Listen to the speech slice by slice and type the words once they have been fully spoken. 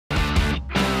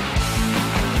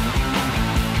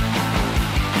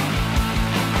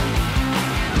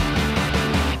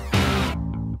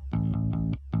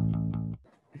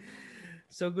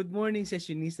So good morning,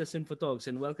 sessionistas and photogs,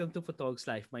 and welcome to Photogs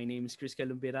Life. My name is Chris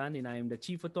Calumbiran, and I am the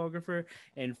chief photographer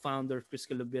and founder of Chris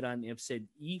Calumbiran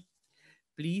FZE.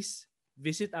 Please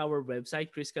visit our website,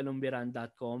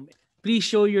 chriscalumbiran.com. Please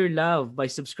show your love by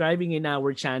subscribing in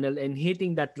our channel and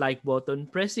hitting that like button,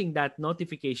 pressing that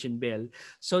notification bell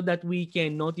so that we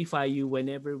can notify you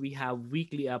whenever we have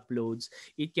weekly uploads.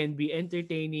 It can be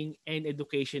entertaining and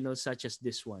educational, such as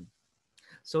this one.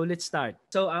 So let's start.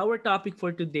 So our topic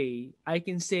for today, I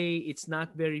can say it's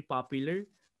not very popular,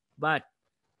 but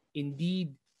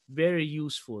indeed very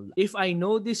useful. If I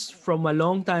know this from a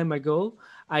long time ago,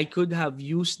 I could have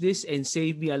used this and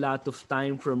saved me a lot of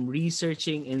time from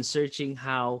researching and searching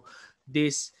how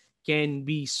this can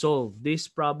be solved. This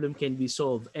problem can be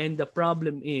solved. And the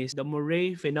problem is the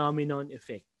Moire phenomenon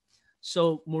effect.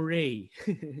 So Moire,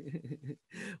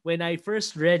 when I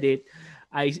first read it,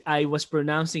 I was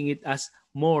pronouncing it as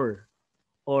more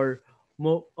or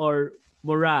or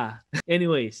mora.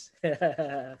 Anyways,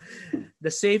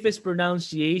 the safest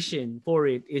pronunciation for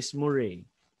it is Moire.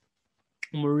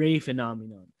 Moire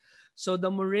phenomenon. So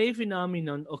the Moire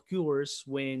phenomenon occurs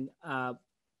when a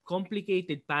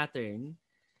complicated pattern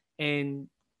and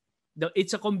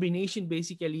it's a combination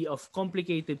basically of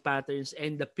complicated patterns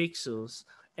and the pixels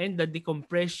and the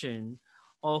decompression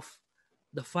of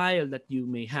the file that you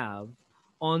may have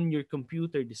on your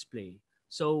computer display.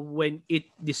 So when it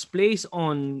displays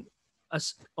on a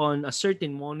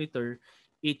certain monitor,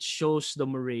 it shows the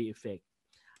Moire effect.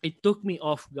 It took me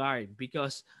off guard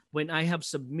because when I have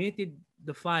submitted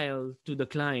the file to the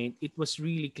client, it was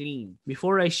really clean.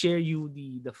 Before I share you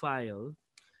the file,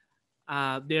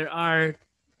 there are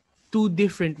two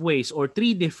different ways or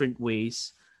three different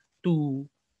ways to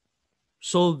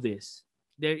solve this.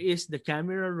 There is the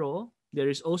camera raw, there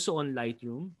is also on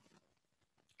Lightroom,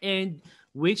 and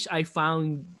which I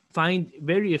find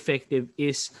very effective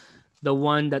is the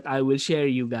one that I will share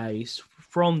you guys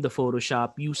from the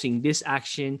Photoshop using this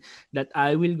action that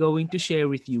I will going to share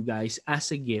with you guys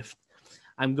as a gift.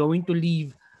 I'm going to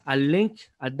leave a link,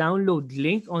 a download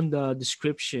link on the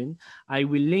description. I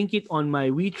will link it on my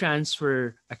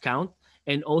WeTransfer account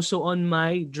and also on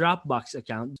my Dropbox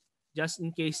account. Just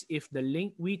in case if the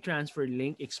link WeTransfer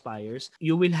link expires,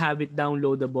 you will have it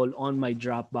downloadable on my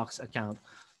Dropbox account.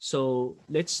 So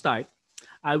let's start.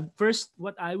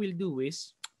 What I will do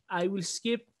is I will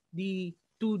skip the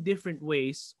two different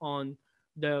ways on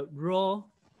the raw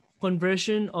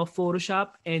conversion of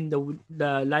Photoshop and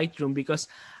the Lightroom because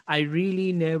I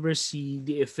really never see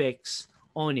the effects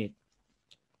on it.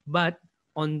 But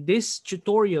on this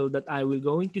tutorial that I will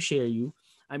going to share you,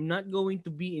 I'm not going to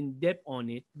be in depth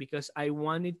on it because I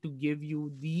wanted to give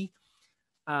you the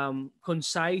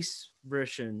concise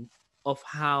version of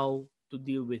how to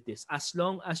deal with this. As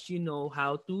long as you know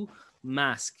how to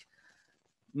mask.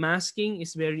 Masking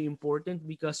is very important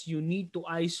because you need to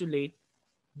isolate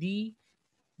the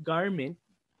garment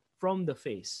from the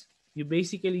face. You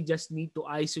basically just need to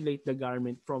isolate the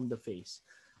garment from the face.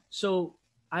 So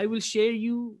I will share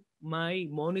you my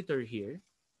monitor here.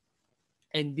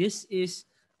 And this is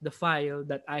the file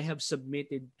that I have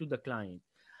submitted to the client.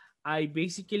 I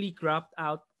basically cropped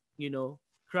out,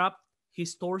 cropped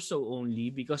his torso only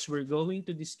because we're going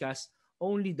to discuss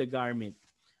only the garment.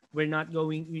 We're not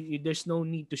going, there's no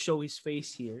need to show his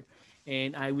face here.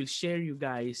 And I will share you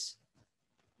guys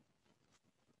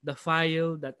the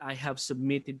file that I have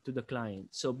submitted to the client.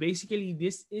 So basically,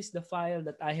 this is the file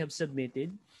that I have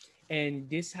submitted, and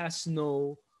this has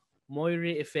no Moire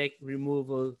effect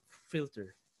removal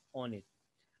filter on it.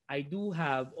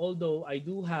 Although I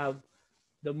do have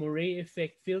the Moire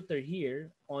effect filter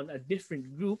here on a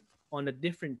different group, on a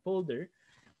different folder,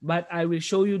 but I will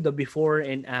show you the before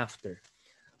and after.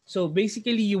 So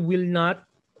basically, you will not,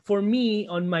 for me,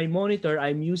 on my monitor,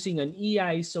 I'm using an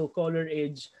EISO Color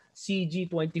Edge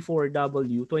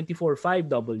CG24W,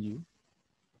 245W,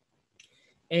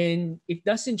 and it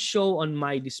doesn't show on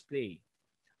my display.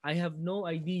 I have no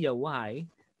idea why,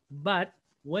 but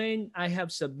when I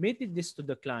have submitted this to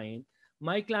the client,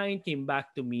 my client came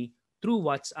back to me through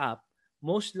WhatsApp,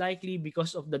 most likely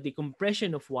because of the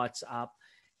decompression of WhatsApp.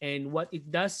 And what it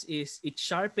does is it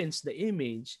sharpens the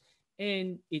image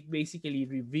and it basically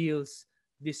reveals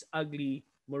this ugly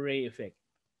Moire effect.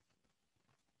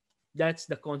 That's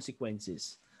the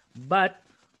consequences. But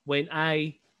when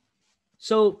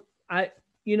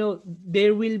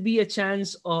there will be a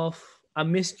chance of a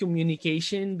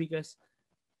miscommunication because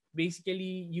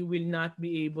basically you will not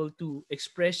be able to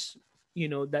express,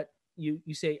 that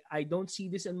you say, I don't see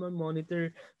this on my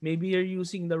monitor. Maybe you're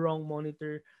using the wrong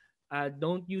monitor.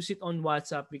 Don't use it on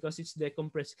WhatsApp because it's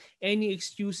decompressed. Any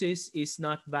excuses is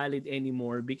not valid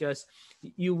anymore because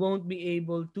you won't be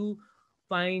able to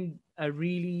find a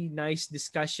really nice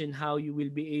discussion how you will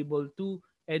be able to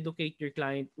educate your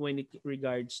client when it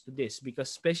regards to this, because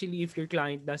especially if your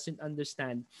client doesn't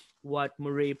understand what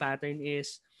Murray pattern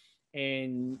is,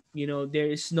 and there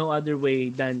is no other way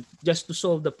than just to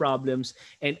solve the problems,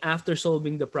 and after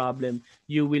solving the problem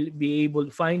you will be able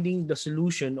finding the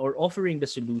solution or offering the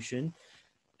solution,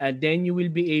 and then you will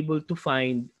be able to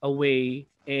find a way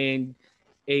and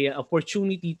a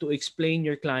opportunity to explain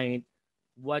your client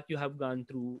what you have gone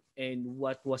through and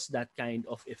what was that kind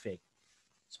of effect,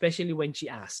 especially when she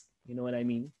asked, you know what I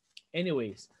mean.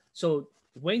 Anyways, so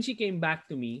when she came back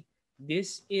to me,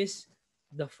 this is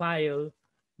the file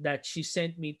that she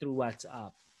sent me through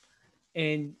WhatsApp.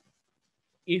 And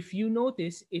if you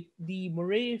notice it, the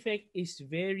Moray effect is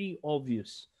very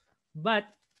obvious, but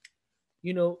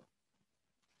you know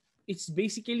it's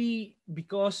basically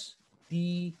because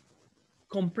the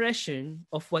compression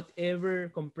of whatever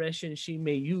compression she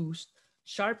may use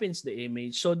sharpens the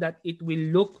image so that it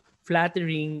will look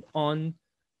flattering on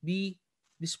the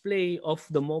display of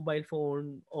the mobile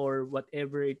phone or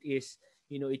whatever it is.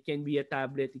 It can be a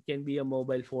tablet, it can be a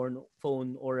mobile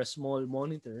phone or a small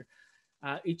monitor.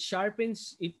 It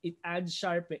sharpens it adds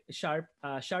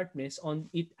sharpness on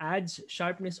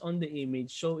the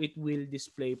image, so it will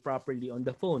display properly on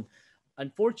the phone.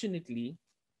 Unfortunately,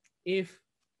 if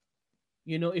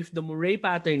if the Murray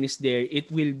pattern is there,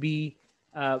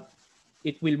 uh,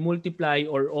 it will multiply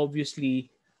or obviously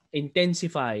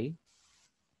intensify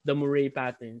the Murray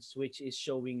patterns, which is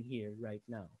showing here right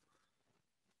now.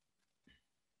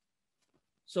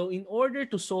 So in order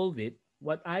to solve it,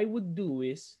 what I would do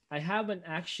is I have an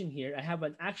action here. I have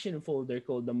an action folder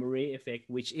called the Murray effect,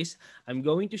 which is I'm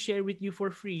going to share with you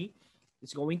for free.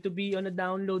 It's going to be on a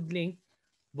download link,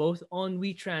 both on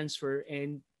WeTransfer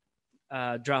and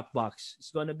Dropbox.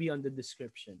 It's going to be on the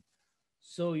description.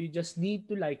 So you just need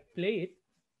to play it,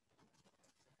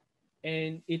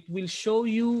 and it will show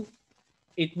you,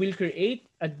 it will create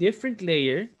a different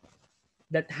layer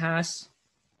that has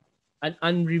an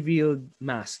unrevealed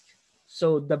mask.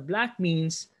 So the black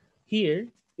means here,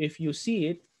 if you see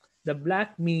it, the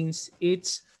black means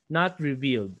it's not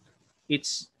revealed.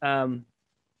 It's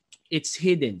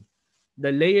hidden.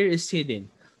 The layer is hidden.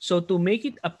 So to make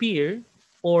it appear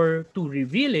or to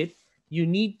reveal it, you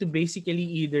need to basically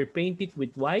either paint it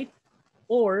with white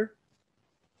or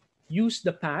use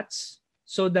the paths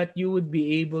so that you would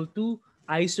be able to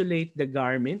isolate the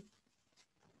garment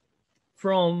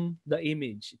from the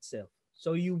image itself.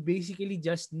 So you basically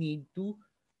just need to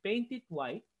paint it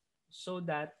white so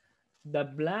that the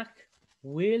black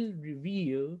will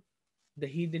reveal the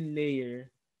hidden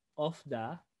layer of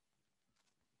the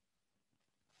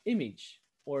image,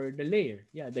 or the layer.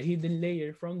 Yeah, the hidden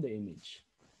layer from the image.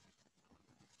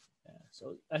 Yeah,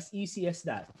 so as easy as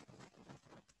that.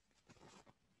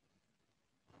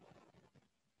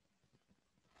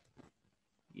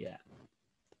 Yeah.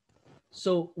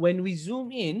 So when we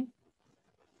zoom in,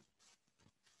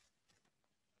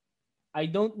 I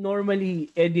don't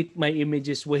normally edit my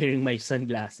images wearing my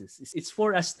sunglasses. It's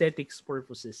for aesthetics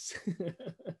purposes.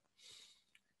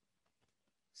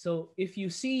 So if you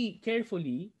see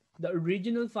carefully, the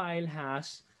original file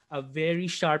has a very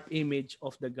sharp image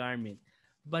of the garment.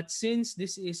 But since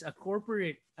this is a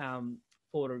corporate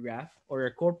photograph or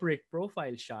a corporate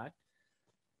profile shot,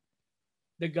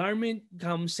 the garment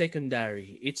comes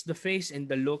secondary. It's the face and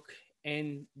the look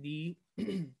and the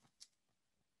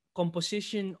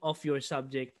composition of your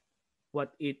subject,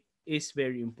 what it is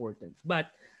very important.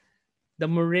 But the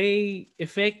Murray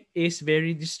effect is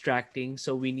very distracting,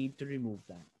 so we need to remove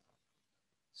that.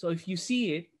 So if you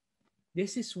see it,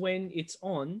 this is when it's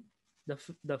on. The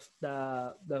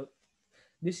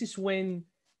this is when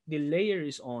the layer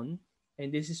is on,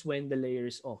 and this is when the layer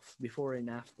is off, before and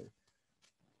after.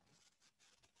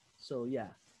 So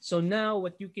yeah. So now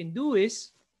what you can do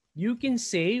is you can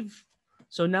save.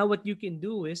 So now what you can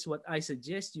do is, what I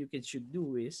suggest should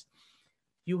do is,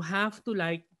 you have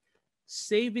to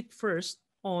save it first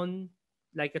on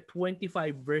like a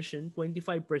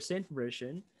 25%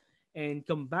 version, and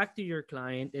come back to your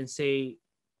client and say,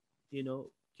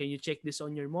 can you check this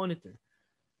on your monitor?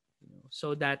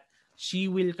 So that she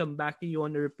will come back to you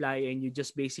on a reply, and you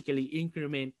just basically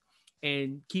increment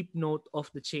and keep note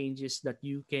of the changes that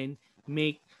you can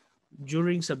make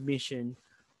during submission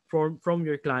from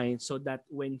your client, so that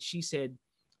when she said,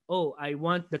 oh, I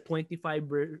want the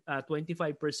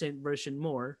 25% version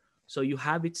more, so you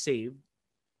have it saved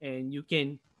and you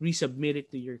can resubmit it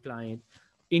to your client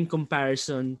in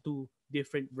comparison to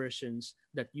different versions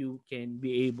that you can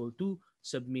be able to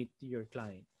submit to your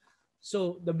client.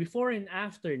 So the before and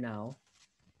after now,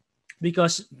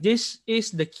 because this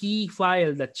is the key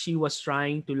file that she was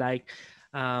trying to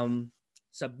um,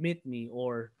 submit me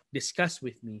or discuss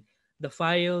with me, the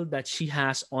file that she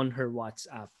has on her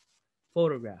WhatsApp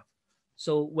photograph.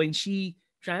 So when she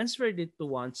transferred it to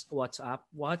WhatsApp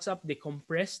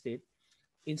decompressed it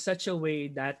in such a way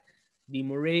that the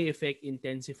moire effect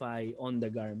intensify on the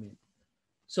garment.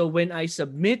 So when I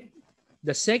submit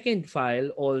the second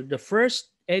file or the first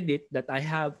edit that I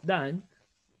have done,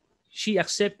 she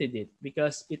accepted it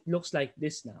because it looks like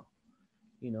this now.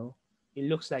 You know, it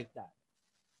looks like that.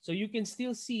 So you can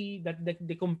still see that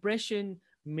the compression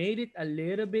made it a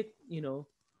little bit,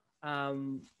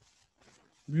 um,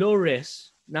 low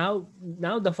res. Now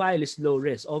the file is low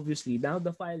res. Obviously, now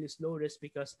the file is low res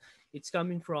because it's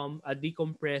coming from a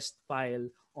decompressed file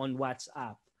on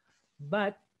WhatsApp.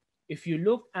 But if you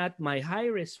look at my high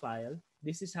res file,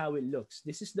 this is how it looks.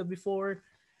 This is the before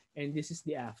and this is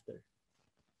the after.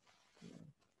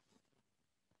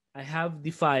 I have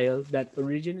the file that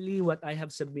originally what I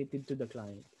have submitted to the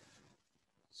client.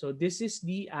 So this is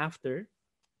the after,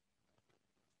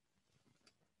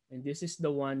 and this is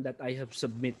the one that I have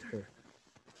submit her.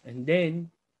 And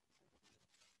then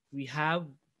we have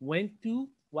went to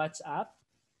WhatsApp.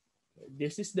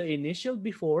 This is the initial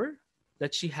before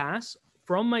that she has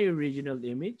from my original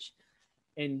image.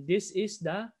 And this is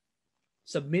the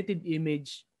submitted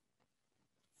image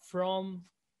from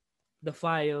the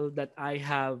file that I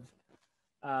have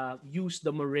used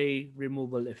the moire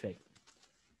removal effect.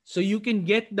 So you can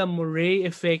get the moire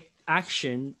effect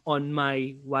action on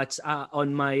my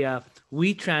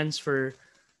WeTransfer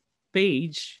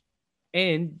page,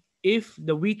 and if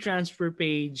the WeTransfer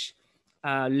page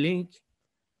link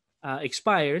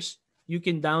expires, you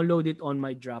can download it on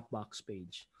my Dropbox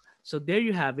page. So there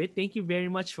you have it. Thank you very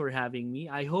much for having me.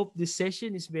 I hope this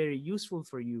session is very useful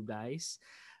for you guys.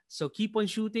 So keep on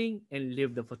shooting and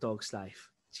live the photog's life.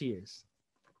 Cheers.